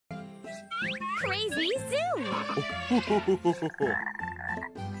crazy zoo!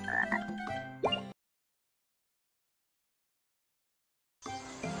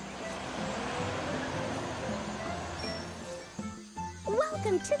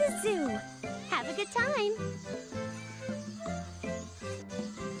 Welcome to the zoo! Have a good time!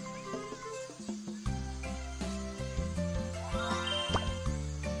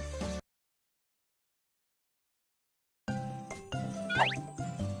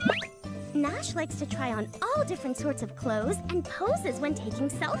 Nash likes to try on all different sorts of clothes and poses when taking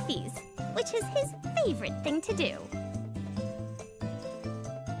selfies, which is his favorite thing to do.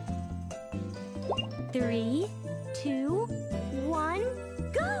 3, 2,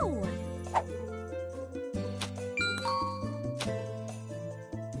 1, go!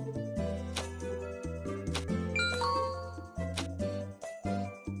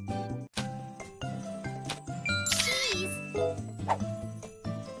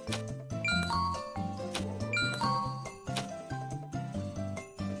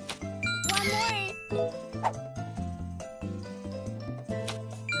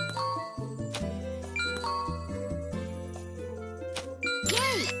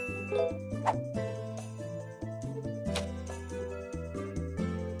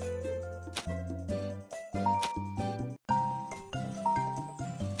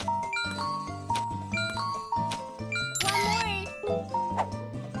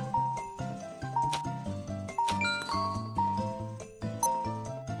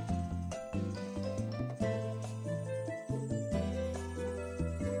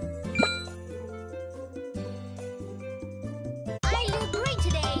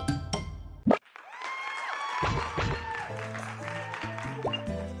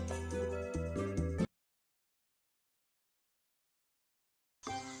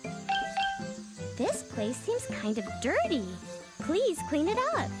 This place seems kind of dirty. Please clean it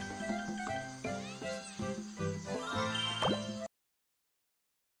up.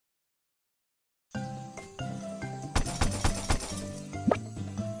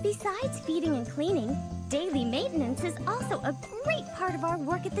 Besides feeding and cleaning, daily maintenance is also a great part of our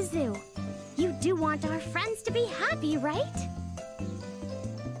work at the zoo. You do want our friends to be happy, right?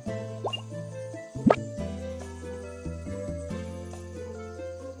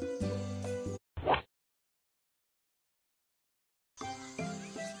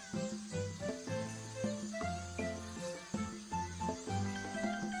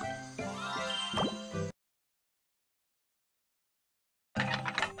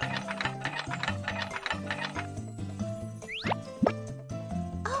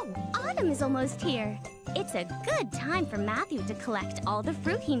 Is almost here. It's a good time for Matthew to collect all the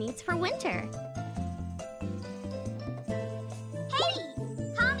fruit he needs for winter. Hey!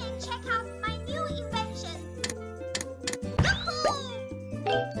 Come and check out my new invention!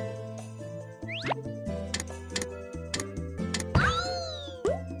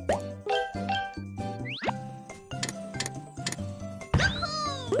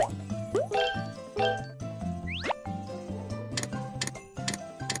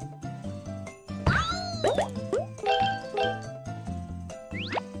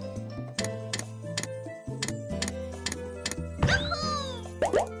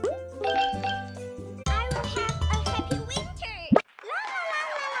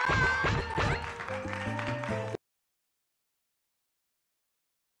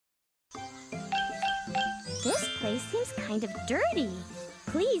 This place seems kind of dirty.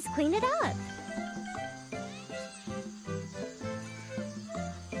 Please clean it up.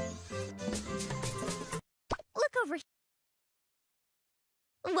 Look over here.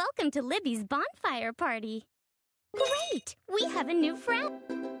 Welcome to Libby's bonfire party. Great! We have a new friend.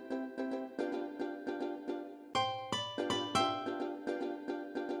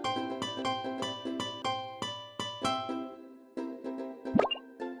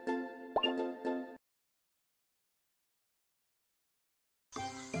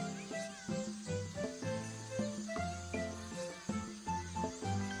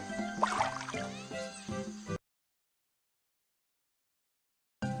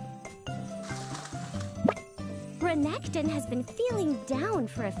 Renekton has been feeling down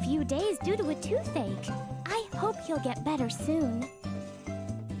for a few days due to a toothache. I hope he'll get better soon.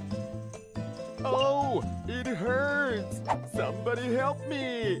 Oh, it hurts! Somebody help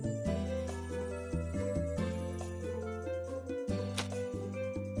me!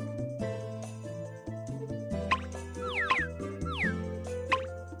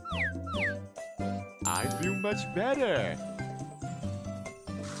 I feel much better.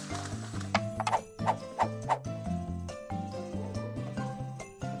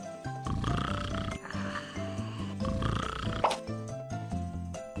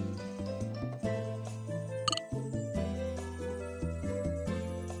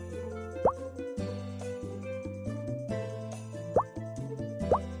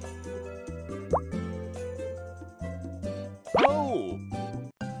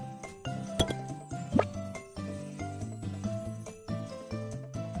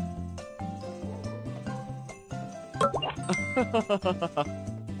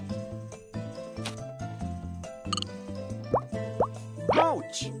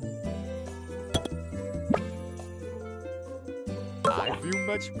 Ouch! I feel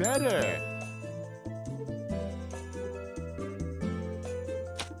much better.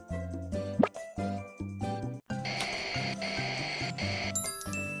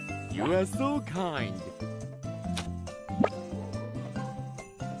 You are so kind.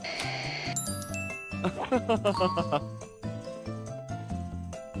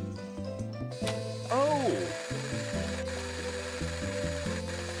 Oh!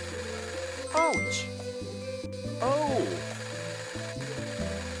 Ouch! Oh!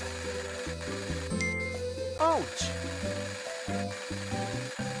 Ouch!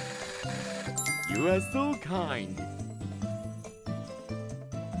 You are so kind.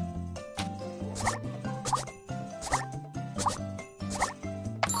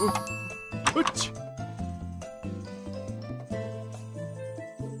 Ouch!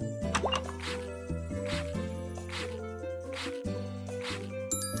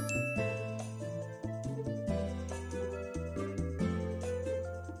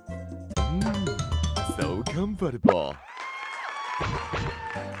 So comfortable.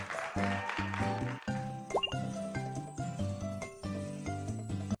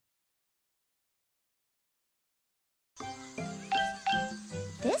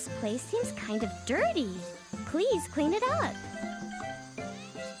 This place seems kind of dirty. Please clean it up.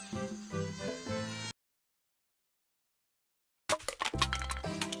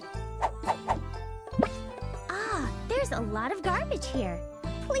 Ah, there's a lot of garbage here.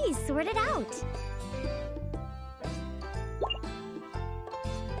 Please sort it out.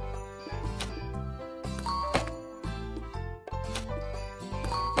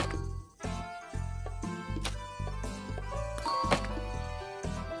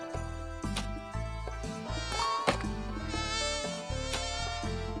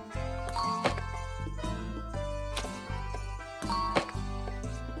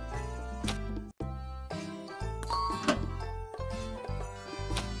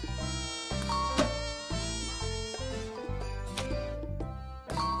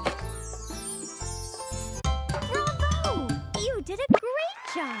 Bravo! You did a great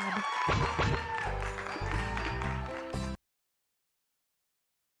job.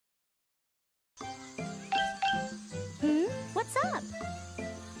 What's up?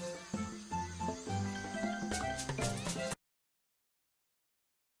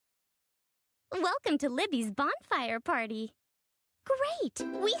 Welcome to Libby's bonfire party. Great!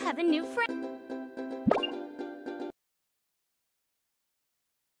 We have a new friend.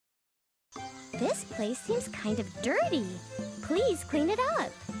 This place seems kind of dirty. Please clean it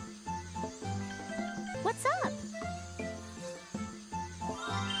up. What's up?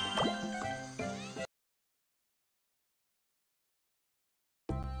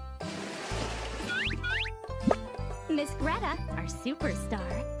 Miss Greta, our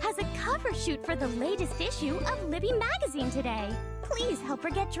superstar, has a cover shoot for the latest issue of Libby magazine today. Please help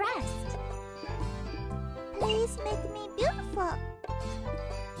her get dressed. Please make me beautiful.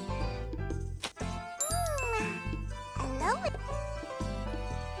 I love it.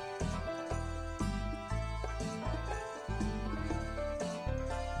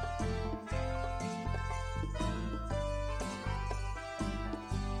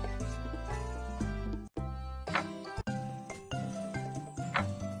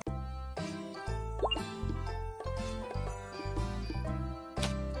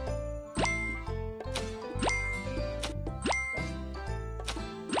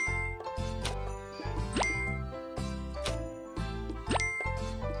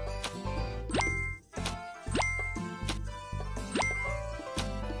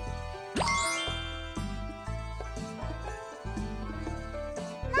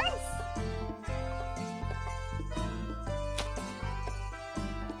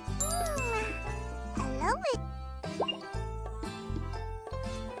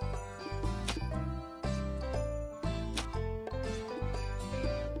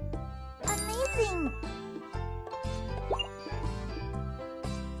 Amazing!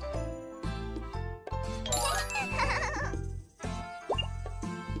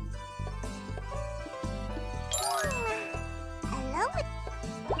 I love it!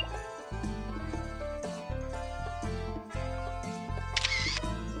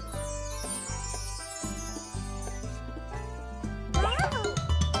 Wow!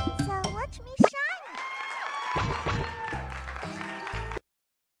 So watch me shine!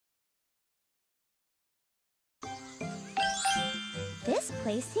 This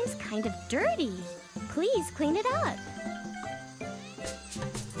place seems kind of dirty. Please clean it up.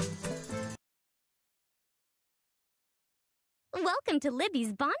 Welcome to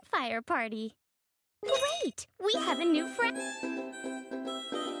Libby's bonfire party. Great! We have a new friend.